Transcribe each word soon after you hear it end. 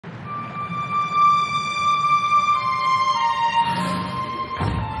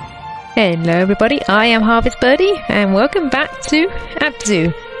Hello everybody, I am HarvestBirdy and welcome back to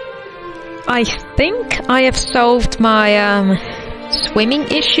ABZû. I think I have solved my swimming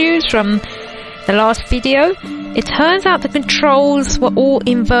issues from the last video. It turns out the controls were all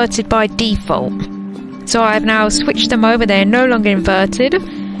inverted by default. So I have now switched them over, they're no longer inverted.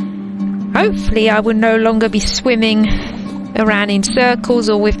 Hopefully I will no longer be swimming around in circles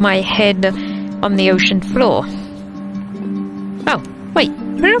or with my head on the ocean floor. Oh, wait,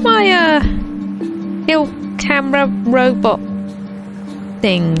 where are my little camera robot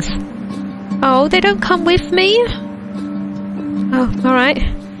things? Oh, they don't come with me? Oh, alright.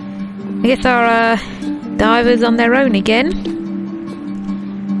 I guess our divers on their own again.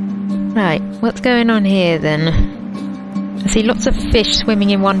 Right, what's going on here then? I see lots of fish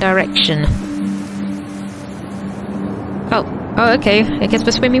swimming in one direction. Oh, okay, I guess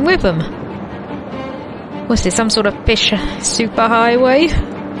we're swimming with them. What's this, some sort of fish superhighway?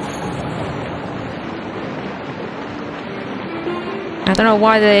 I don't know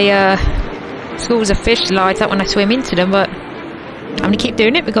why the schools of fish light up when I swim into them, but I'm gonna keep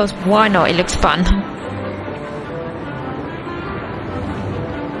doing it because why not? It looks fun.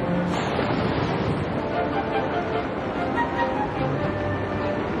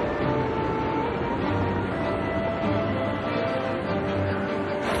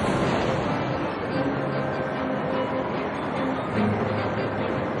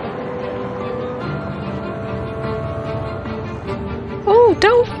 Oh,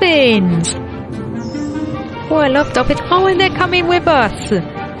 dolphins! Oh, I love dolphins. Oh, and they're coming with us!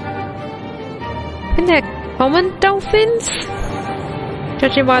 And they're common dolphins?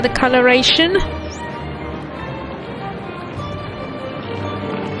 Judging by the coloration.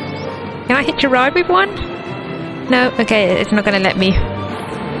 Can I hitch a ride with one? No? Okay, it's not gonna let me.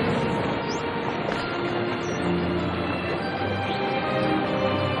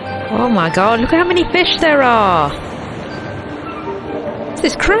 Oh my god, look at how many fish there are!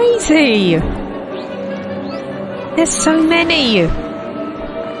 This is crazy! There's so many!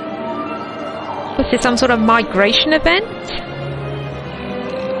 Was this some sort of migration event?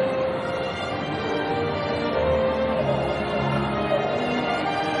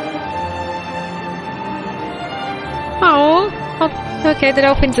 Oh, okay, the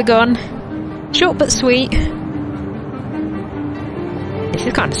dolphins are gone. Short but sweet. This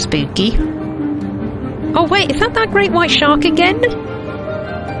is kind of spooky. Oh wait, is that great white shark again?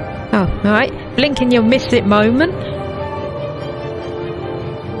 Oh, alright. Blink and you'll miss it moment.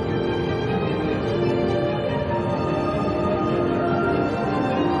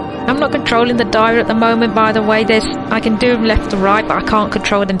 I'm not controlling the diver at the moment, by the way. I can do them left to right, but I can't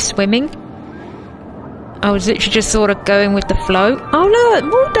control them swimming. I was literally just sort of going with the flow. Oh look,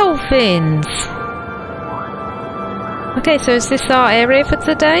 more dolphins! Okay, so is this our area for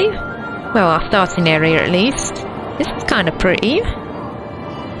today? Well, our starting area at least. This is kind of pretty.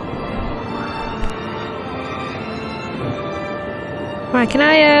 Right, can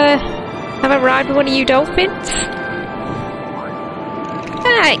I have a ride with one of you dolphins?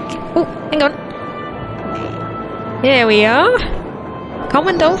 Hey! Oh, hang on. Here we are.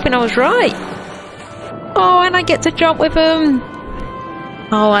 Common dolphin, I was right. Oh, and I get to jump with them.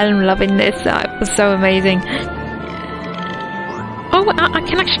 Oh, I'm loving this. That was so amazing. Oh, I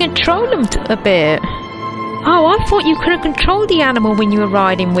can actually control them a bit. Oh, I thought you couldn't control the animal when you were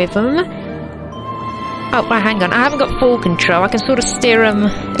riding with them. Oh, right, hang on. I haven't got full control. I can sort of steer them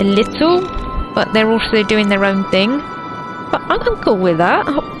a little, but they're also doing their own thing. But I'm cool with that.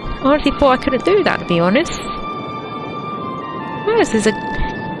 I honestly thought I couldn't do that, to be honest. Oh, this is a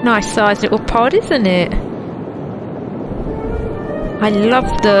nice sized little pod, isn't it? I love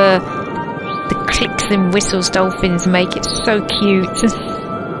the clicks and whistles dolphins make. It's so cute.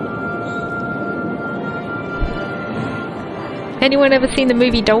 Anyone ever seen the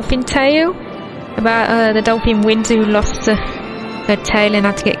movie Dolphin Tale? About the dolphin Winter who lost her tail and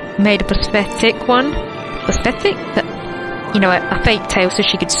had to get made a prosthetic one. Prosthetic? You know, a fake tail so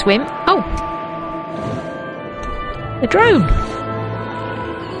she could swim. Oh! A drone!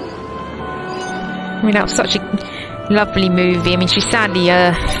 I mean, that was such a lovely movie. I mean, she sadly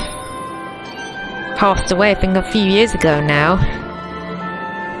passed away, I think, a few years ago now.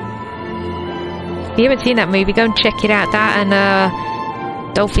 If you haven't seen that movie, go and check it out. That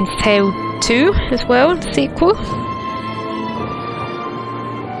and Dolphin's Tale 2 as well, the sequel.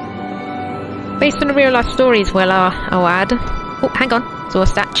 Based on a real life story as well, I'll add. Oh, hang on, saw a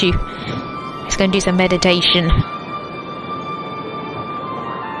statue. Let's go and do some meditation.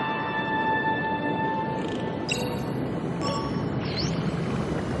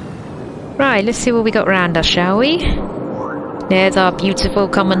 Right, let's see what we got around us, shall we? There's our beautiful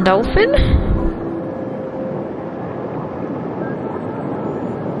common dolphin.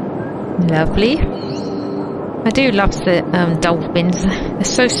 Lovely. I do love the dolphins. They're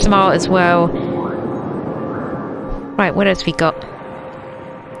so smart as well. Right, what else we got?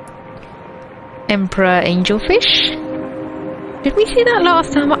 Emperor angelfish. Did we see that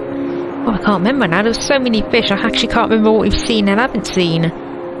last time? Oh, I can't remember now. There's so many fish. I actually can't remember what we've seen and haven't seen.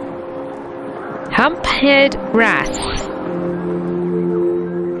 Humphead wrasse.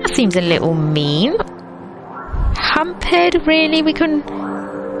 That seems a little mean. Humphead, really? We couldn't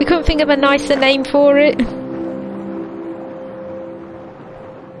think of a nicer name for it.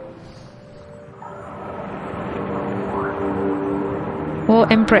 Or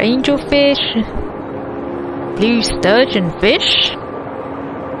emperor angelfish. Blue sturgeonfish.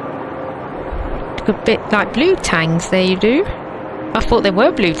 A bit like blue tangs, there you do. I thought there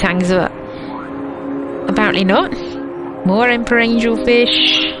were blue tangs, but apparently not. More emperor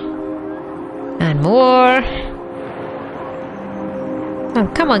angelfish. And more. Oh,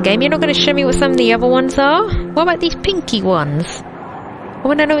 come on, game. You're not going to show me what some of the other ones are? What about these pinky ones? I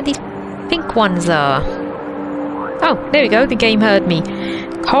want to know what these pink ones are. Oh, there we go. The game heard me.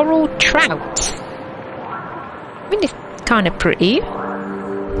 Coral trout. I mean, it's kind of pretty.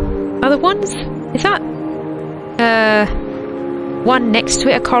 Other ones? Is that one next to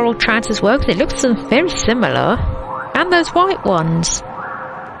it a coral trout as well? Because it looks very similar. And those white ones.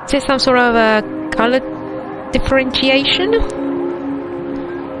 Is there some sort of colour differentiation?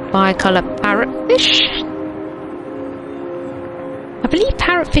 Bicolour parrotfish? I believe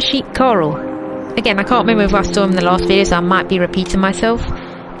parrotfish eat coral. Again, I can't remember if I saw them in the last video, so I might be repeating myself.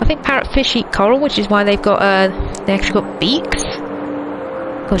 I think parrotfish eat coral, which is why they've got they actually got beaks.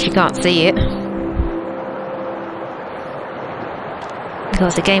 Of course, you can't see it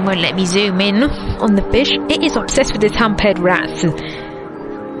because the game won't let me zoom in on the fish. It is obsessed with this humphead wrasse.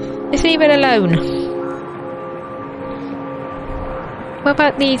 Let's leave it alone. What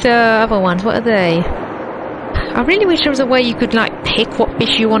about these other ones? What are they? I really wish there was a way you could like pick what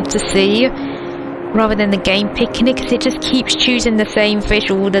fish you want to see rather than the game picking it, because it just keeps choosing the same fish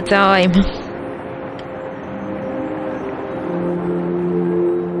all the time.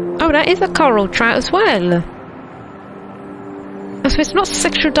 Oh, that is a coral trout as well. So it's not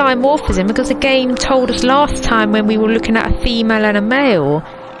sexual dimorphism, because the game told us last time when we were looking at a female and a male.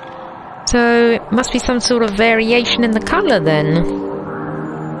 So it must be some sort of variation in the colour then.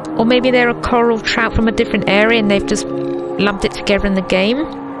 Or maybe they're a coral trout from a different area and they've just lumped it together in the game.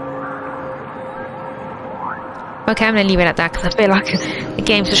 Okay, I'm going to leave it at that because I feel like the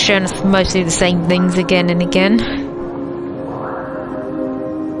game's just showing us mostly the same things again and again.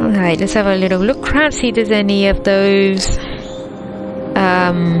 Alright, let's have a little look around, see if there's any of those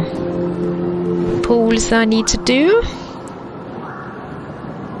pools I need to do.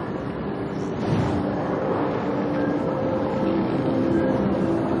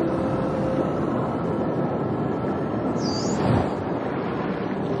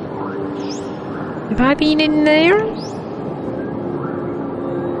 Have I been in there?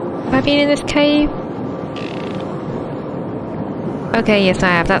 Have I been in this cave? Okay, yes I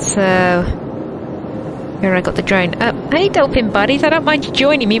have. That's where I got the drone. Hey dolphin buddies, I don't mind you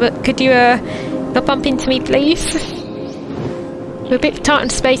joining me, but could you not bump into me please? We're a bit tight on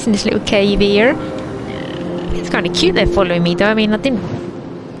space in this little cave here. It's kind of cute they're following me though. I mean, I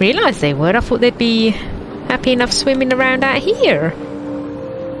didn't realise they would. I thought they'd be happy enough swimming around out here.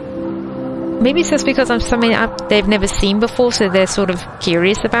 Maybe it's just because I'm something they've never seen before, so they're sort of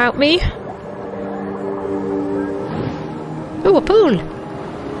curious about me. Oh, a pool!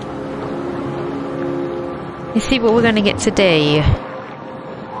 Let's see what we're going to get today.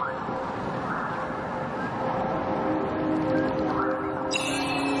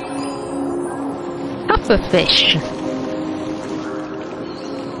 Pufferfish.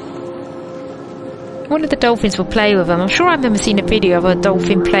 One of the dolphins will play with them. I'm sure I've never seen a video of a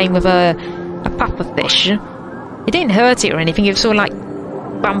dolphin playing with a pufferfish. It didn't hurt it or anything, it was sort of like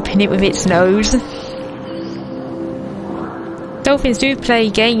bumping it with its nose. Dolphins do play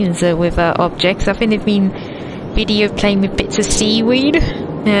games with objects. I think they've been video playing with bits of seaweed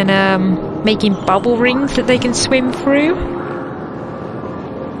and making bubble rings that they can swim through.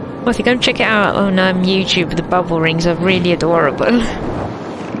 Well, if you go and check it out on YouTube, the bubble rings are really adorable.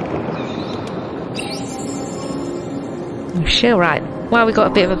 Sure, right. Well, we got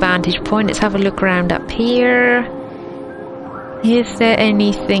a bit of a vantage point. Let's have a look around up here. Is there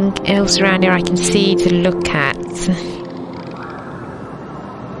anything else around here I can see to look at?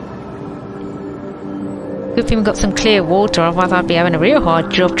 Good thing we've got some clear water, otherwise I'd be having a real hard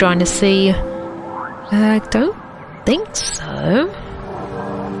job trying to see. I don't think so.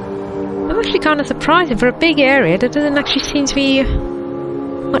 I'm actually kind of surprised. For a big area, there doesn't actually seem to be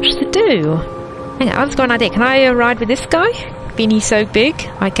much to do. Hang on, I've just got an idea. Can I ride with this guy? Being he's so big?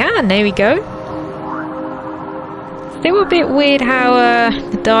 I can, there we go. Still a bit weird how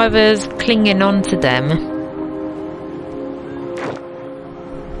the diver's clinging onto them.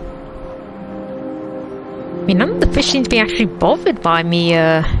 I mean, none of the fish seem to be actually bothered by me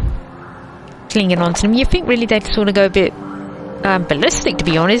clinging onto them. You think really they'd sort of go a bit ballistic, to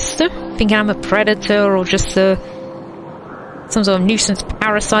be honest, thinking I'm a predator or just some sort of nuisance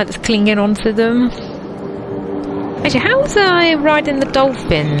parasite that's clinging onto them. Actually, how was I riding the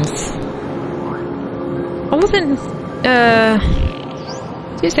dolphins? I wasn't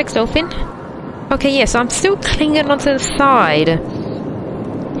 2-6 dolphin. Okay, yes, I'm still clinging onto the side.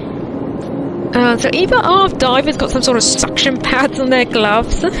 So either our divers got some sort of suction pads on their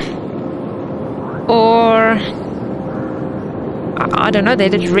gloves, or I don't know, they're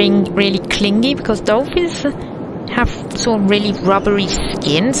just really clingy, because dolphins have sort of really rubbery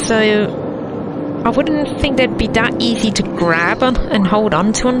skin, so I wouldn't think they'd be that easy to grab and hold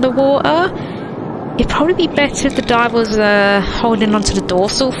on to underwater. It'd probably be better if the diver was holding onto the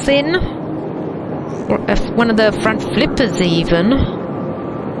dorsal fin, or if one of the front flippers even,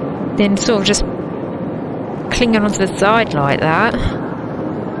 then sort of just clinging onto the side like that.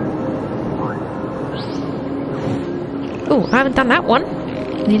 Oh, I haven't done that one.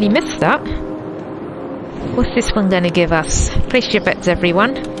 Nearly missed that. What's this one going to give us? Place your bets,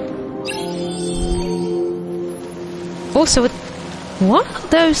 everyone. Also, what are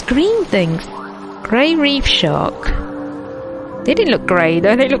those green things? Grey reef shark. They didn't look grey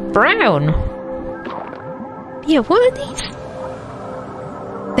though, they look brown. Yeah, what are these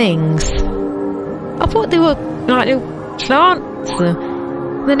things? I thought they were like little plants.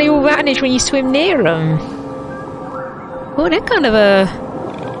 Then they all vanish when you swim near them. Oh, they're kind of a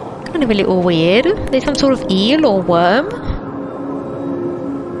little weird. They're some sort of eel or worm.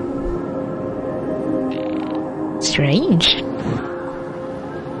 Strange.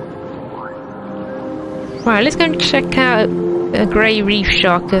 Right, let's go and check out a grey reef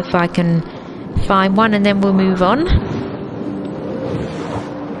shark if I can find one, and then we'll move on.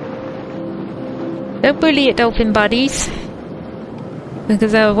 Don't bully it, dolphin buddies.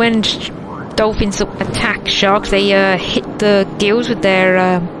 Because when dolphins attack sharks, they hit the gills with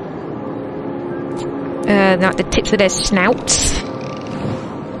their like the tips of their snouts.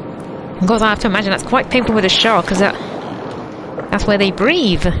 Of course, I have to imagine that's quite painful with a shark, because that's where they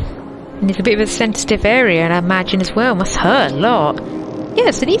breathe. And it's a bit of a sensitive area, and I imagine as well, must hurt a lot.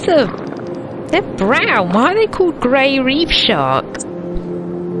 Yeah, so they're brown. Why are they called grey reef sharks?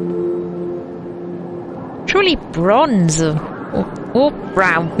 Surely bronze or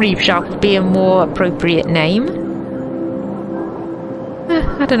brown reef shark would be a more appropriate name.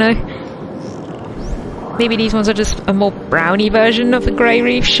 I don't know. Maybe these ones are just a more browny version of a grey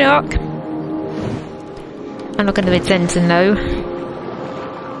reef shark. I'm not going to pretend to know.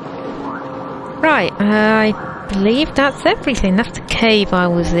 Right, I believe that's everything. That's the cave I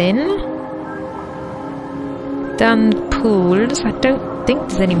was in. Done the pools. I don't think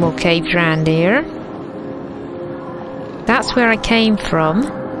there's any more caves around here. That's where I came from.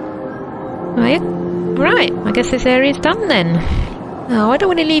 Oh, yeah. Right, I guess this area's done then. Oh, I don't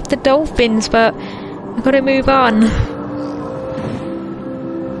want to leave the dolphins, but I've got to move on.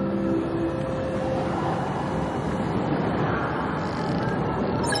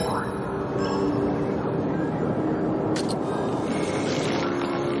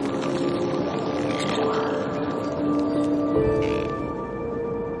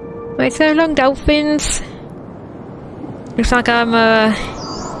 Wait, so long, dolphins. Looks like I'm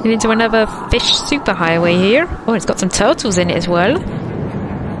into another fish superhighway here. Oh, it's got some turtles in it as well.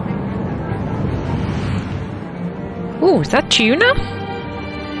 Oh, is that tuna?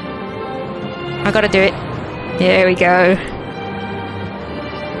 I gotta do it. There we go.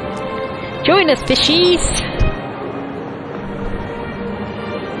 Join us, fishies!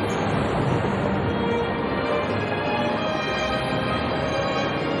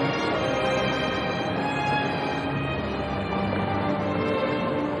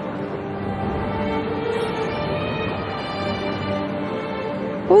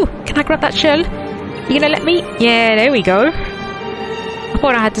 Oh, can I grab that shell? You gonna let me? Yeah, there we go. I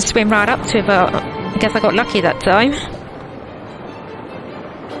thought I had to swim right up to it, but I guess I got lucky that time.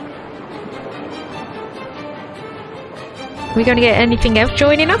 Are we gonna get anything else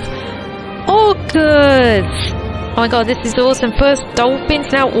joining us? Orcas! Oh my god, this is awesome. First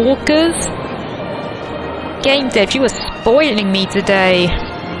dolphins, now orcas. Game Dev, you were spoiling me today.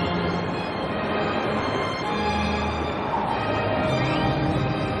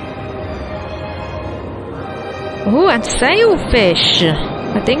 Oh, and sailfish.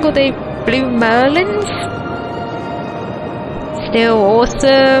 I think all the blue merlins. Still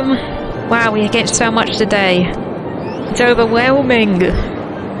awesome. Wow, we get so much today. It's overwhelming.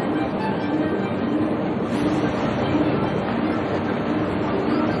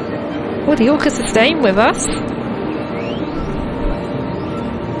 Oh, the orcas are staying with us.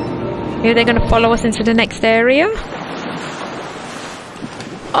 Maybe they're going to follow us into the next area.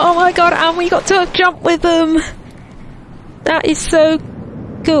 Oh my god, and we got to jump with them. That is so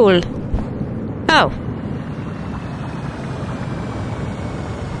cool. Oh.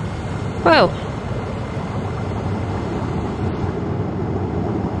 Well.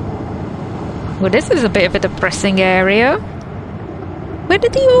 Well, this is a bit of a depressing area. Where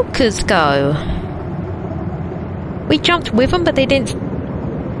did the orcas go? We jumped with them, but they didn't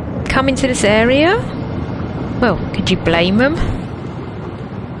come into this area? Well, could you blame them?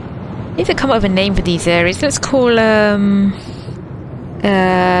 Need to come up with a name for these areas. Let's call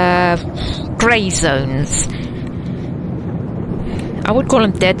grey zones. I would call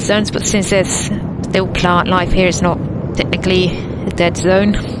them dead zones, but since there's still plant life here, it's not technically a dead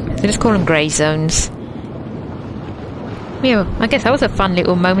zone. So let's call them grey zones. Yeah, I guess that was a fun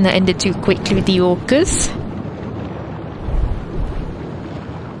little moment that ended too quickly with the orcas.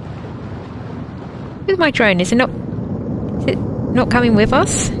 Where's my drone? Is it not coming with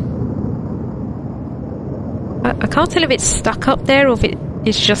us? I can't tell if it's stuck up there or if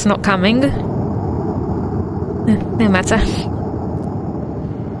it's just not coming. No matter.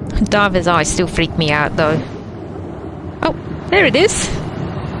 Diver's eyes still freak me out though. Oh, there it is.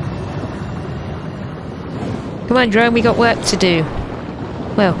 Come on, drone, we got work to do.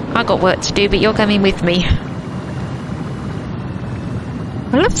 Well, I got work to do, but you're coming with me.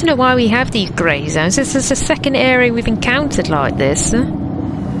 I'd love to know why we have these grey zones. This is the second area we've encountered like this. I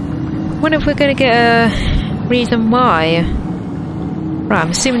wonder if we're going to get a reason why. Right, I'm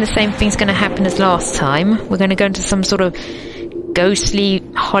assuming the same thing's going to happen as last time. We're going to go into some sort of ghostly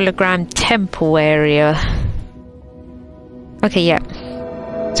hologram temple area. Okay, yeah.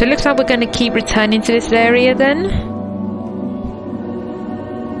 So it looks like we're going to keep returning to this area then.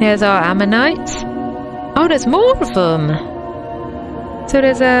 There's our ammonites. Oh, there's more of them. So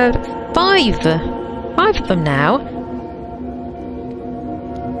there's five of them now.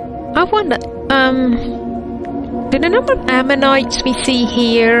 I wonder, do the number of ammonites we see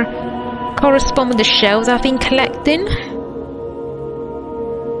here correspond with the shells I've been collecting?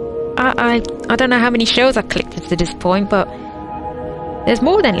 I don't know how many shells I've collected to this point, but there's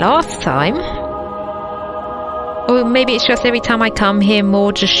more than last time. Or maybe it's just every time I come here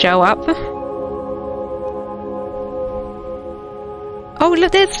more just show up. Oh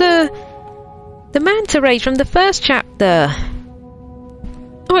look, there's the manta ray from the first chapter.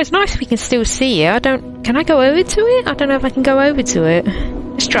 Oh, it's nice we can still see it. Can I go over to it? I don't know if I can go over to it.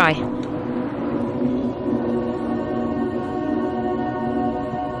 Let's try.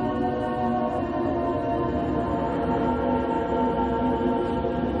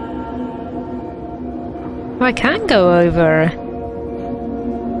 I can go over.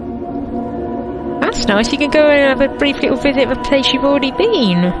 That's nice. You can go and have a brief little visit of a place you've already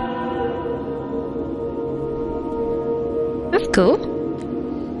been. That's cool.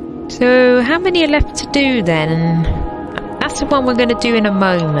 So, how many are left to do then? That's the one we're going to do in a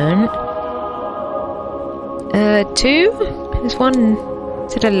moment. 2. There's one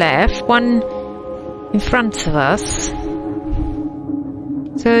to the left, one in front of us.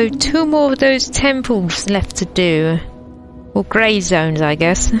 So 2 more of those temples left to do. Or grey zones, I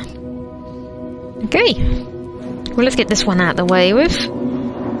guess. Okay. Well, let's get this one out of the way with.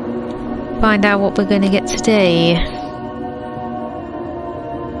 Find out what we're going to get today.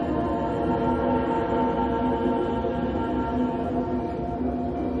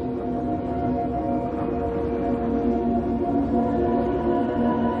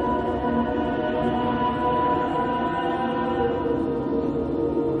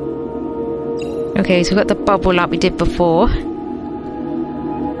 Okay, so we've got the bubble like we did before.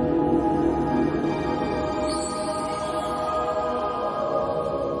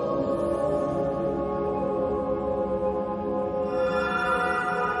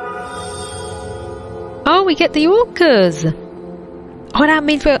 Oh, we get the orcas! Oh, that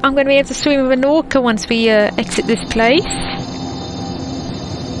means I'm going to be able to swim with an orca once we exit this place.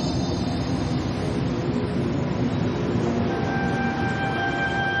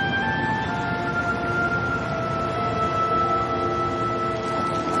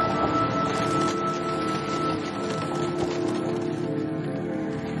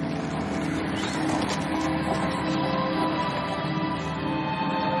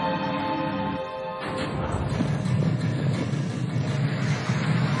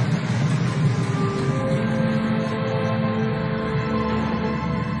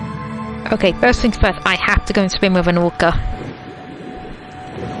 Okay, first things first, I have to go and swim with an orca.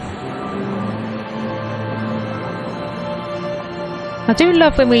 I do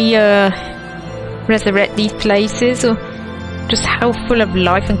love when we resurrect these places, or just how full of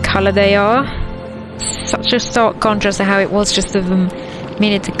life and colour they are. Such a stark contrast to how it was just a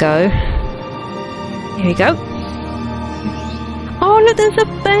minute ago. Here we go. Oh look, there's a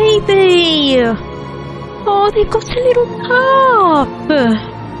baby! Oh, they've got a little calf!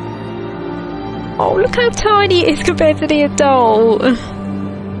 Oh, look how tiny it is compared to the adult.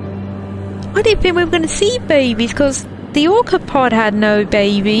 I didn't think we were going to see babies because the orca pod had no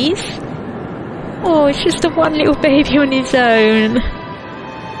babies. Oh, it's just the one little baby on his own.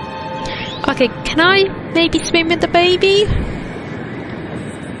 Okay, can I maybe swim with the baby?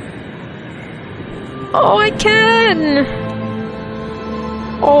 Oh, I can!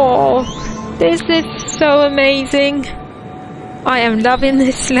 Oh, this is so amazing. I am loving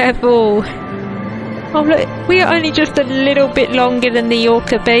this level. Oh look, we are only just a little bit longer than the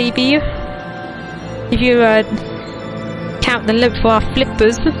orca baby. If you count the length for our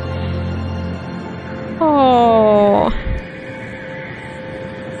flippers. Oh.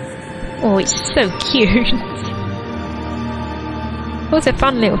 Oh, it's so cute. Also,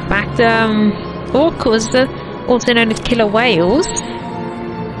 fun little fact, orcas, also known as killer whales,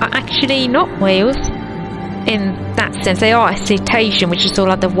 are actually not whales in that sense. They are a cetacean, which is sort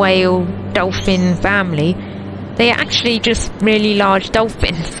of like the whale dolphin family. They are actually just really large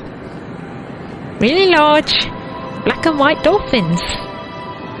dolphins. Really large black and white dolphins.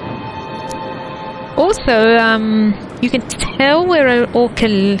 Also, you can tell where an orca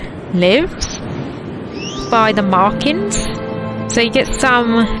lives by the markings. So you get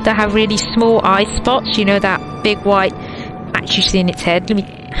some that have really small eye spots, you know, that big white patch you see in its head.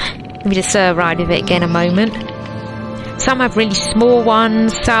 Let me just ride with it again a moment. Some have really small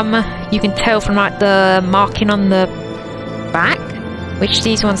ones, some you can tell from like the marking on the back, which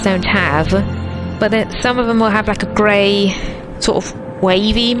these ones don't have. But then some of them will have like a grey sort of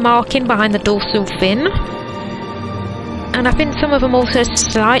wavy marking behind the dorsal fin. And I think some of them also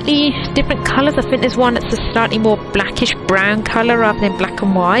slightly different colours. I think there's one that's a slightly more blackish brown colour rather than black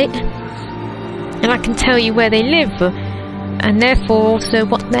and white. And I can tell you where they live, and therefore also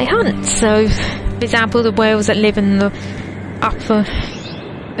what they hunt. So, for example, the whales that live in the upper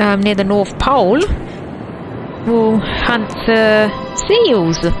near the North Pole will hunt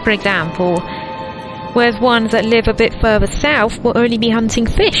seals, for example, whereas ones that live a bit further south will only be hunting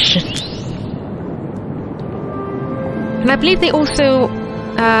fish. And I believe they also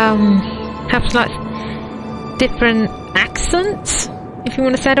have like different accents, if you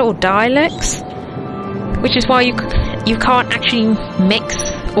want to say that, or dialects, which is why you can't actually mix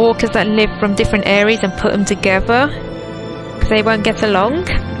orcas that live from different areas and put them together, because they won't get along.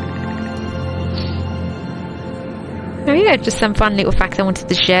 Oh yeah, just some fun little facts I wanted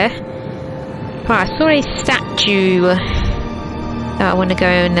to share. Right, I saw a statue that I want to go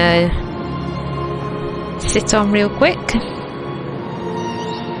and sit on real quick.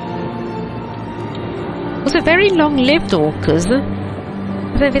 Also very long-lived orcas.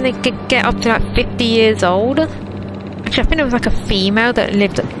 I don't think they could get up to like 50 years old. Actually, I think it was like a female that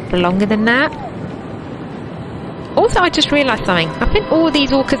lived longer than that. Also, I just realised something. I think all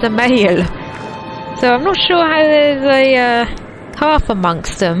these orcas are male. So I'm not sure how there's a calf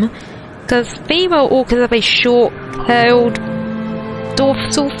amongst them. Because female orcas have a short-tailed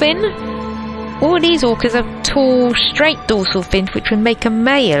dorsal fin. All these orcas have tall, straight dorsal fins, which would make a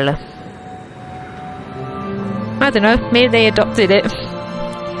male. I don't know, maybe they adopted it.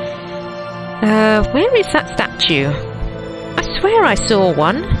 Where is that statue? I swear I saw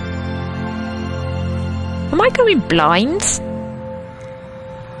one. Am I going blind?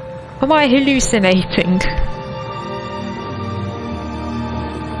 Am I hallucinating?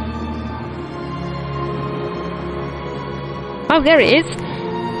 Oh, there it is.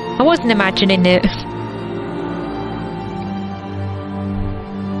 I wasn't imagining it.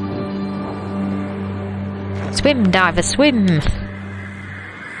 Swim, diver, swim.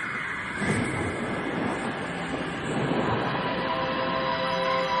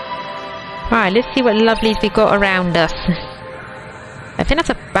 Right, let's see what lovelies we got around us. I think that's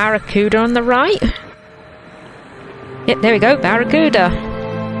a barracuda on the right. Yep, there we go, barracuda.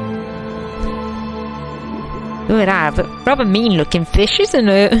 Look at that, rather mean looking fish, isn't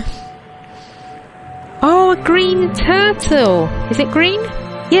it? Oh, a green turtle. Is it green?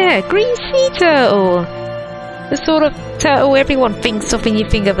 Yeah, green sea turtle. The sort of turtle everyone thinks of when you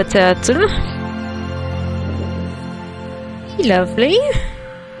think of a turtle. Lovely.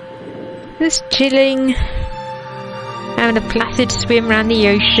 Just chilling, having a placid swim around the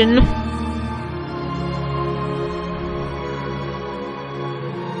ocean.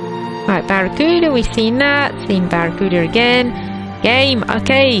 Alright, Barracuda, we've seen that. Seen Barracuda again. Game,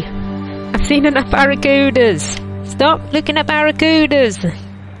 okay. I've seen enough Barracudas. Stop looking at Barracudas.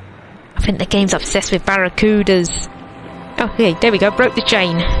 I think the game's obsessed with Barracudas. Oh, hey, there we go. Broke the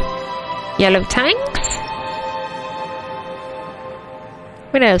chain. Yellow tanks.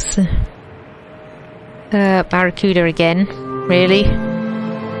 What else? Barracuda again. Really?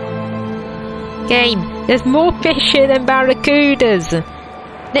 Game. There's more fish here than Barracudas.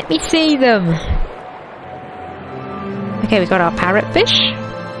 Let me see them. Okay, we got our parrotfish.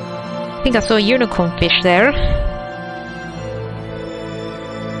 I think I saw a unicorn fish there.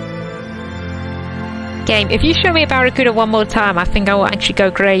 Game, if you show me a barracuda one more time, I think I will actually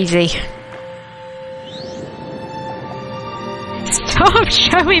go crazy. Stop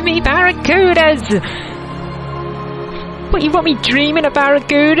showing me barracudas! What, you want me dreaming of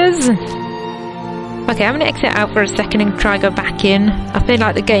barracudas? Okay, I'm gonna exit out for a second and try to go back in. I feel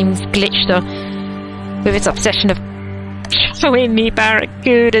like the game's glitched with its obsession of showing me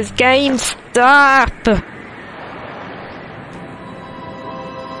barracudas. Game, stop!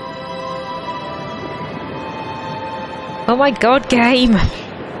 Oh my god, game!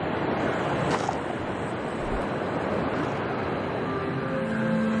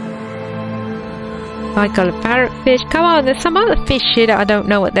 I got a parrotfish. Come on, there's some other fish here that I don't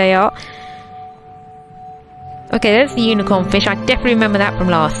know what they are. Okay, there's the unicorn fish. I definitely remember that from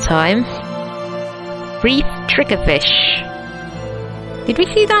last time. Reef triggerfish. Did we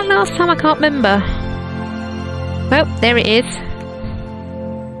see that last time? I can't remember. Well, there it is.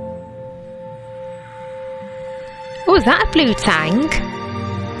 Oh, is that a blue tank?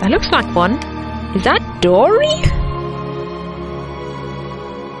 That looks like one. Is that Dory?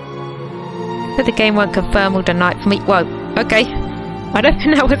 But the game won't confirm all the night for me. Whoa, okay. I don't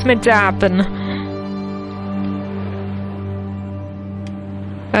think that was meant to happen.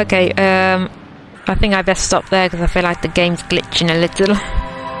 Okay, I think I best stop there because I feel like the game's glitching a little.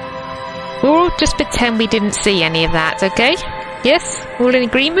 We'll all just pretend we didn't see any of that, okay? Yes? All in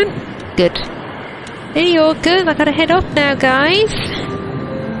agreement? Good. Hey, Orca, I gotta head off now, guys.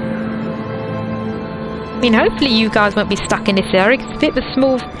 I mean, hopefully you guys won't be stuck in this area. It's a bit of a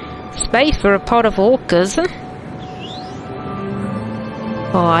small space for a pod of orcas.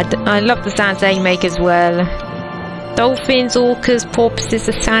 Oh, I love the sounds they make as well. Dolphins, orcas, porpoises,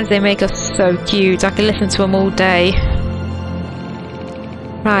 the sounds they make are so cute. I can listen to them all day.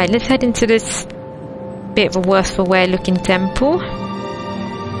 Right, let's head into this bit of a worse for wear looking temple.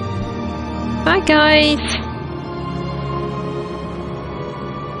 Bye guys!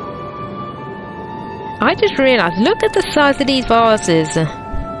 I just realised, look at the size of these vases.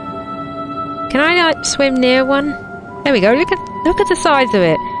 Can I like swim near one? There we go, look at the size of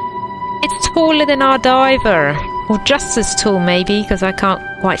it. It's taller than our diver. Or just as tall maybe, because I can't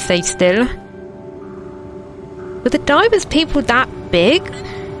quite stay still. But the divers people that big?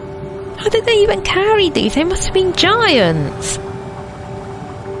 How did they even carry these? They must have been giants.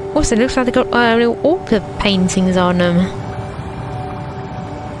 Also, it looks like they got little orca paintings on them.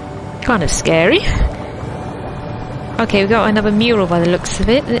 Kind of scary. Okay, we've got another mural by the looks of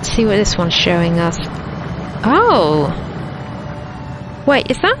it. Let's see what this one's showing us. Oh! Wait,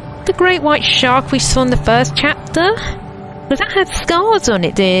 is that the great white shark we saw in the first chapter? Well, that had scars on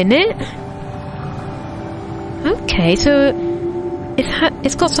it, didn't it? Okay, so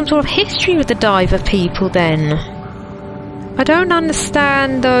it's got some sort of history with the diver people then. I don't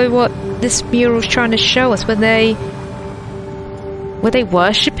understand though what this mural's trying to show us. Were they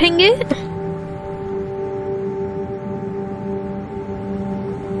worshipping it?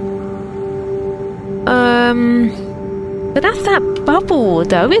 But that's that bubble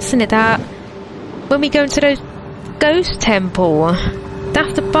though, isn't it? That when we go into those ghost temple,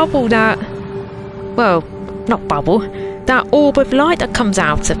 that's the bubble that, well, not bubble, that orb of light that comes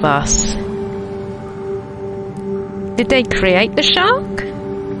out of us. Did they create the shark?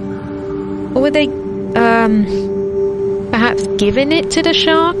 Or were they perhaps giving it to the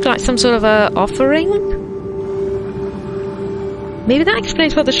shark, like some sort of a offering? Maybe that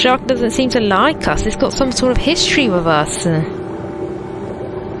explains why the shark doesn't seem to like us. It's got some sort of history with us.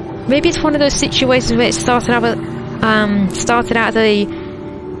 Maybe it's one of those situations where it started out as a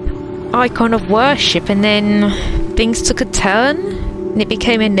icon of worship and then things took a turn and it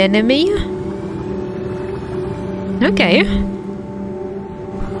became an enemy. Okay.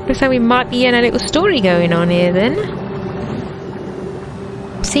 Looks like we might be in a little story going on here then.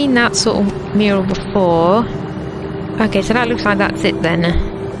 I've seen that sort of mural before. Okay, so that looks like that's it then.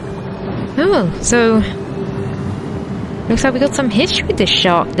 Oh, so looks like we got some history with this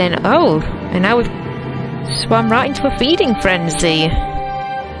shark then. Oh, and now we've swum right into a feeding frenzy.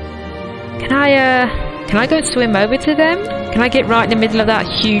 Can I go swim over to them? Can I get right in the middle of that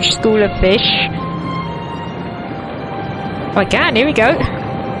huge school of fish? Oh, I can, here we go.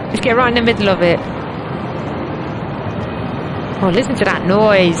 Let's get right in the middle of it. Oh, listen to that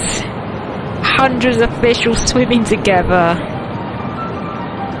noise. Hundreds of fish all swimming together.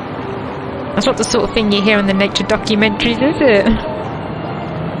 That's not the sort of thing you hear in the nature documentaries, is it?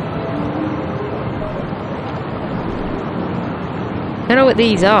 I don't know what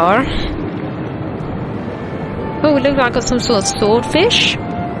these are. Oh, it looks like I got some sort of swordfish.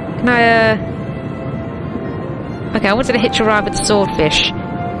 Can I, okay, I wanted to hitch a ride with the swordfish.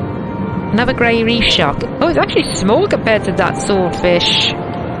 Another grey reef shark. Oh, it's actually small compared to that swordfish.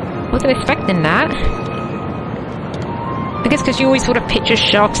 Wasn't expecting that. I guess because you always sort of picture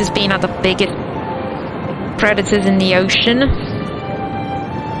sharks as being like the biggest predators in the ocean.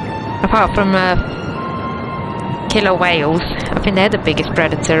 Apart from killer whales. I think they're the biggest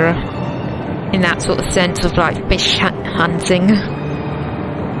predator in that sort of sense of like fish hunting.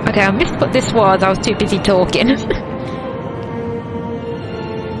 Okay, I missed what this was. I was too busy talking.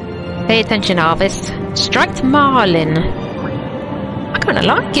 Pay attention, Harvest. Striped marlin. I kind of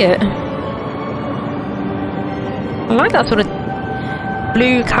like it. I like that sort of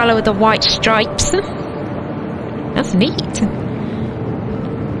blue colour with the white stripes. That's neat.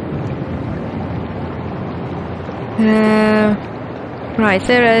 Right, is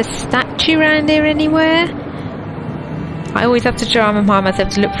there a statue around here anywhere? I always have to try and remind myself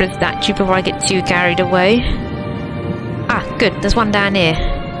to look for a statue before I get too carried away. Ah, good, there's one down here.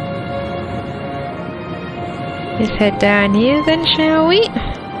 Let's head down here then, shall we?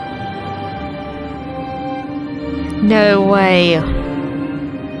 No way.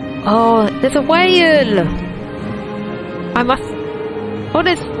 Oh, there's a whale! I must... Oh,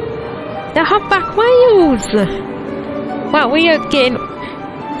 they're humpback whales! Wow, we are getting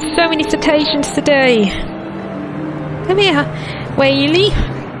so many cetaceans today. Come here, whaley.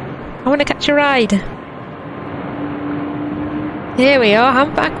 I want to catch a ride. Here we are,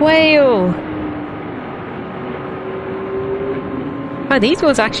 humpback whale. Oh, these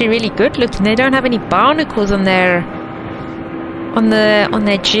ones are actually really good looking. They don't have any barnacles on their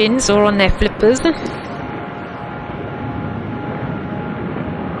gins or on their flippers.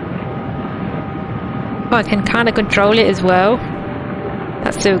 Oh, I can kind of control it as well.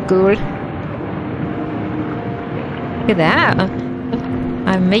 That's so good. Look at that.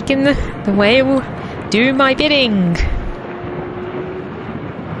 I'm making the whale do my bidding.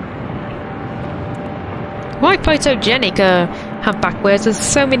 Quite photogenic, humpback whales. There's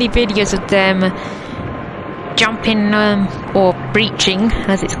so many videos of them jumping or breaching,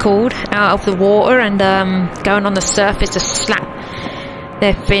 as it's called, out of the water and going on the surface to slap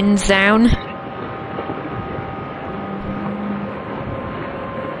their fins down.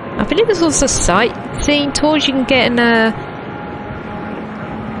 I believe there's also sightseeing tours you can get in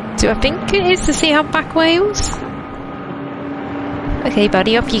do I think it is to see humpback whales? Okay,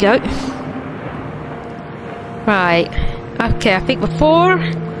 buddy, off you go. Right. Okay, I think before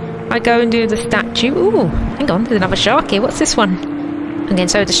I go and do the statue... Ooh, hang on, there's another shark here. What's this one? I'm getting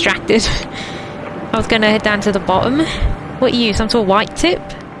so distracted. I was going to head down to the bottom. What are you, some sort of white tip?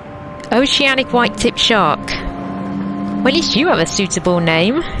 Oceanic white tip shark. Well, at least you have a suitable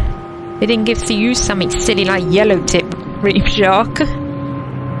name. They didn't give to you something silly like yellow tip reef shark.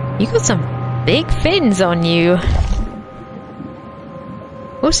 You got some big fins on you.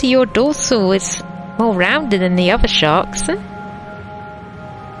 Also, your dorsal is more rounded than the other sharks.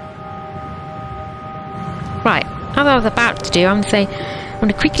 Right, as I was about to do, I'm going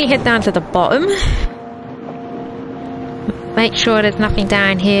to quickly head down to the bottom. Make sure there's nothing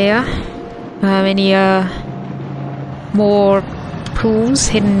down here. Any more pools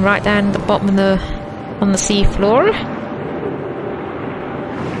hidden right down at the bottom of on the sea floor.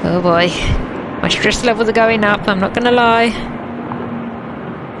 Oh boy, my stress levels are going up, I'm not gonna lie.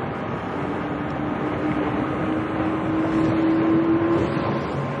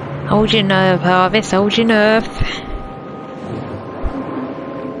 Hold your nerve, Harvest, hold your nerve.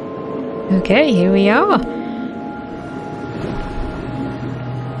 Okay, here we are.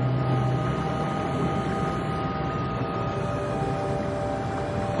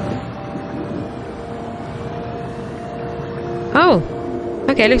 Oh,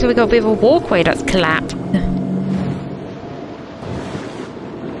 okay, looks like we've got a bit of a walkway that's collapsed.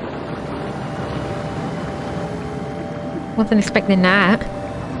 Wasn't expecting that.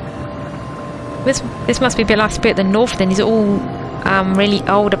 This must be the last bit of the north then. These are all really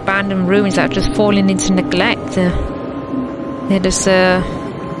old abandoned ruins that are just falling into neglect. They're just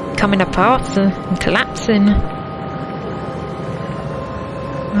coming apart and collapsing.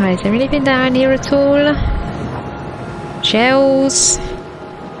 Right, is there anything down here at all? Shells?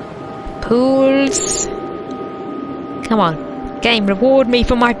 Pools? Come on, game, reward me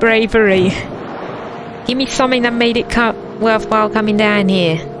for my bravery. Give me something that made it worthwhile coming down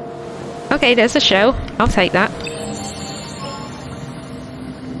here. Okay, there's a shell. I'll take that.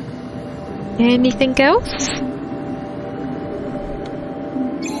 Anything else?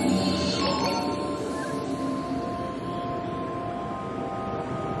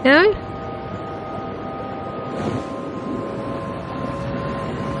 No?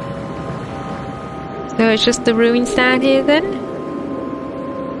 So it's just the ruins down here then?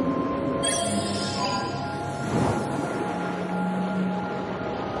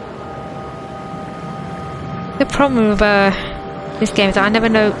 The problem with this game is I never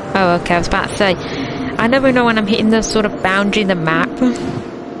know... Oh, okay, I was about to say. I never know when I'm hitting the sort of boundary in the map.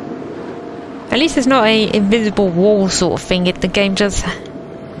 At least it's not a invisible wall sort of thing if the game does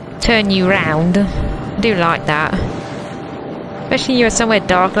turn you round. I do like that. Especially when you're somewhere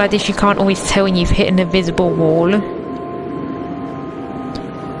dark like this, you can't always tell when you've hit an invisible wall. At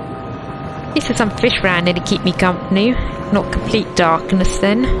least there's some fish around here to keep me company. Not complete darkness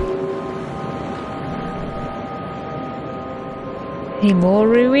then. Any more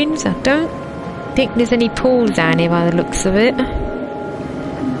ruins? I don't think there's any pools down here by the looks of it.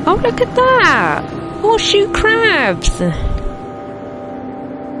 Oh, look at that! Horseshoe crabs!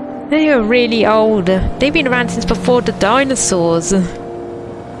 They are really old. They've been around since before the dinosaurs.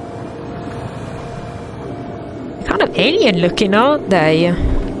 Kind of alien looking, aren't they?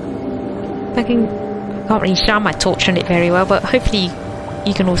 I can't really shine my torch on it very well, but hopefully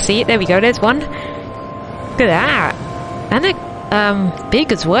you can all see it. There we go, there's one. Look at that. And they're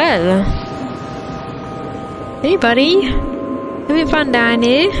big as well. Hey buddy. Having fun down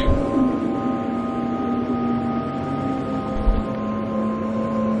here.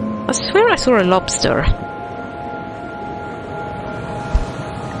 I swear I saw a lobster.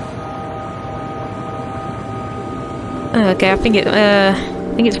 Okay, I think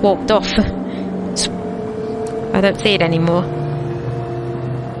it's walked off. I don't see it anymore.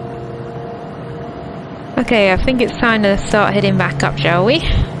 Okay, I think it's time to start heading back up, shall we?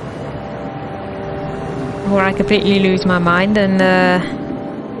 Or I completely lose my mind, and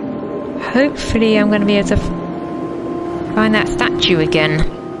hopefully I'm going to be able to find that statue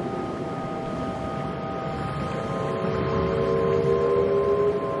again.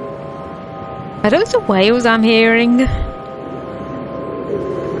 Are those the whales I'm hearing?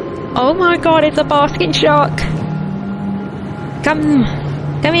 Oh my god, it's a basking shark! Come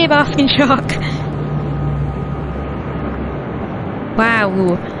here, basking shark!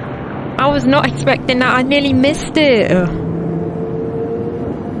 Wow, I was not expecting that, I nearly missed it!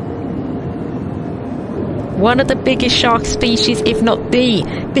 One of the biggest shark species, if not the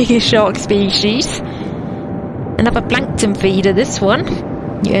biggest shark species. Another plankton feeder, this one.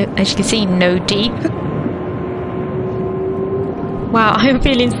 Yeah, as you can see, no deep. Wow, I'm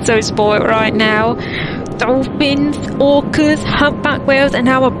feeling so spoiled right now. Dolphins, orcas, humpback whales, and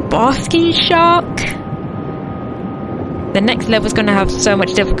now a basking shark. The next level's going to have so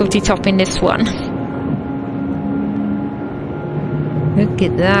much difficulty topping this one. Look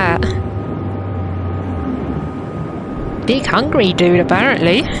at that. Big hungry dude,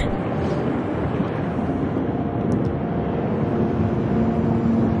 apparently.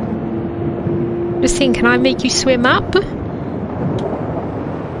 Just think, can I make you swim up?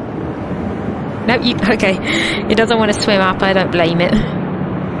 No, okay. He doesn't want to swim up, I don't blame it.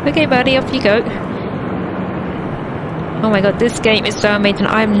 Okay, buddy, off you go. Oh my god, this game is so amazing.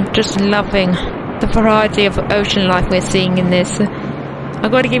 I'm just loving the variety of ocean life we're seeing in this.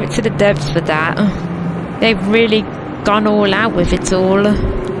 I've got to give it to the devs for that. They've really gone all out with it all.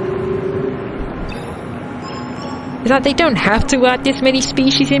 It's like they don't have to add this many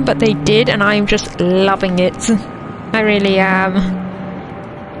species in, but they did, and I'm just loving it. I really am.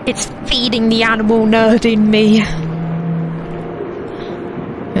 It's feeding the animal nerd in me.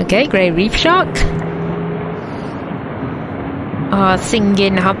 Okay, grey reef shark.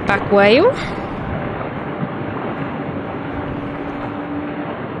 Singing humpback whale.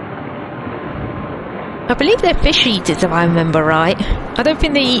 I believe they're fish eaters, if I remember right. I don't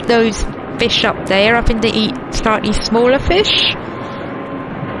think they eat those fish up there. I think they eat slightly smaller fish.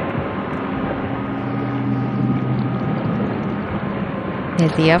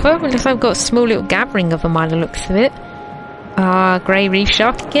 There's the other. Unless I've got a small little gathering of them by the looks of it. Grey reef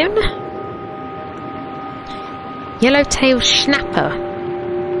shark again. Yellowtail snapper.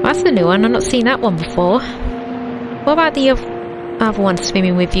 That's a new one. I've not seen that one before. What about the other one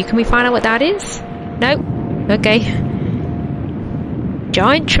swimming with you? Can we find out what that is? No? Okay.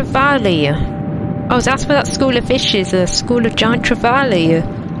 Giant trevally. Oh, so that's where that school of fish is, a school of giant trevally.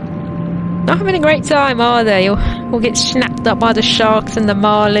 Not having a great time, are they? Or get snapped up by the sharks and the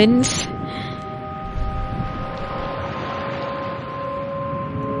marlins.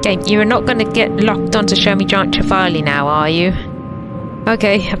 Okay, you're not going to get locked on to show me giant trevally now, are you?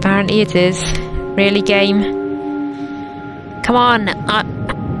 Okay, apparently it is. Really, game? Come on,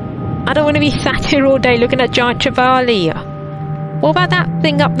 I don't want to be sat here all day looking at giant trevally. What about that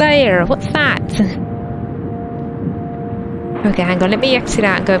thing up there? What's that? Okay, hang on, let me exit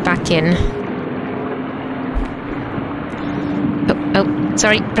out and go back in. Oh,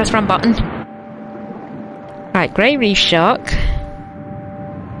 sorry, press wrong button. Right, grey reef shark.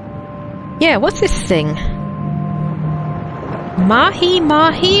 Yeah, what's this thing? Mahi,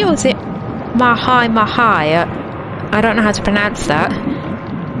 or is it Mahai? I don't know how to pronounce that.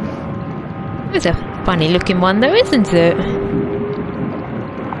 It's a funny looking one though, isn't it?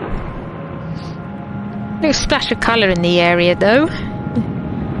 Little splash of colour in the area though.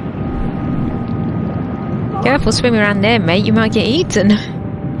 Careful swimming around there, mate, you might get eaten.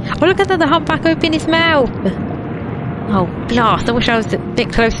 Oh, look at that, the humpback open his mouth. Oh, blast, I wish I was a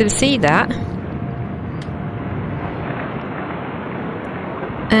bit closer to see that.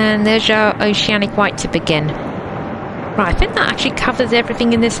 And there's our oceanic white tip again. Right, I think that actually covers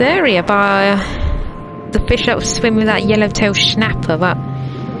everything in this area by the fish that was swimming with that yellowtail snapper, but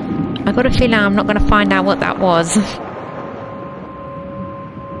I got a feeling I'm not going to find out what that was.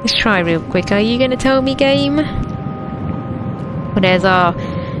 Let's try real quick. Are you going to tell me, game? Well, there's our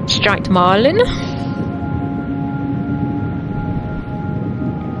striped marlin.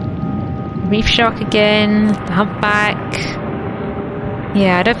 Reef shark again. The humpback.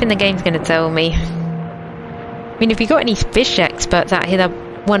 Yeah, I don't think the game's going to tell me. I mean, if you've got any fish experts out here that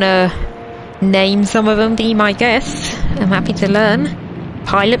want to name some of them, be my guest. I'm happy to learn.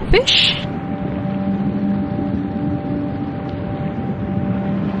 Pilot fish?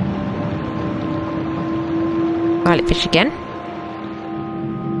 Pilot fish again.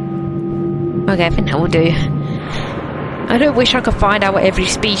 Okay, I think that will do. I don't wish I could find out what every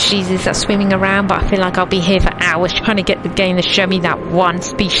species is that's swimming around, but I feel like I'll be here for hours trying to get the game to show me that one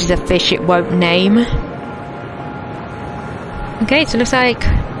species of fish it won't name. Okay, so it looks like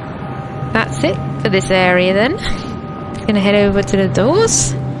that's it for this area then. Just gonna head over to the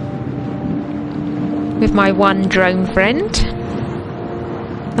doors with my one drone friend.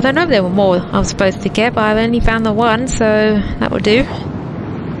 I don't know if there were more I was supposed to get, but I've only found the one, so that will do.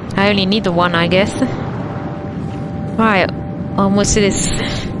 I only need the one, I guess. Right, almost to this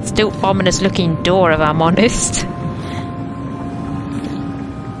still ominous looking door, if I'm honest.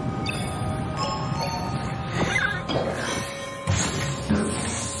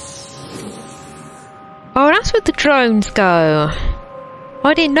 Oh, that's where the drones go.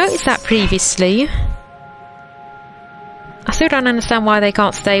 I didn't notice that previously. I still don't understand why they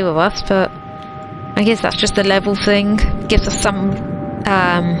can't stay with us, but I guess that's just a level thing. It gives us some,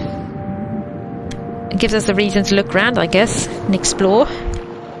 it gives us a reason to look around, I guess, and explore.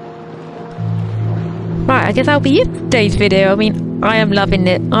 Right, I guess that'll be it for today's video. I mean, I am loving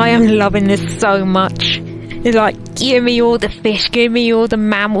it. I am loving this so much. It's like, give me all the fish, give me all the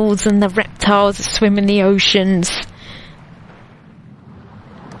mammals and the reptiles that swim in the oceans.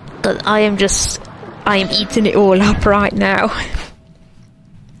 But I am eating it all up right now.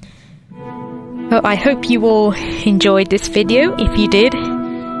 Well, I hope you all enjoyed this video. If you did,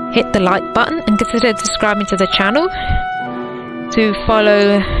 hit the like button and consider subscribing to the channel to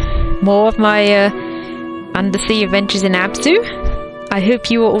follow more of my undersea adventures in ABZÜ. I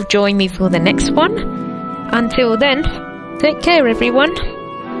hope you all join me for the next one. Until then, take care everyone.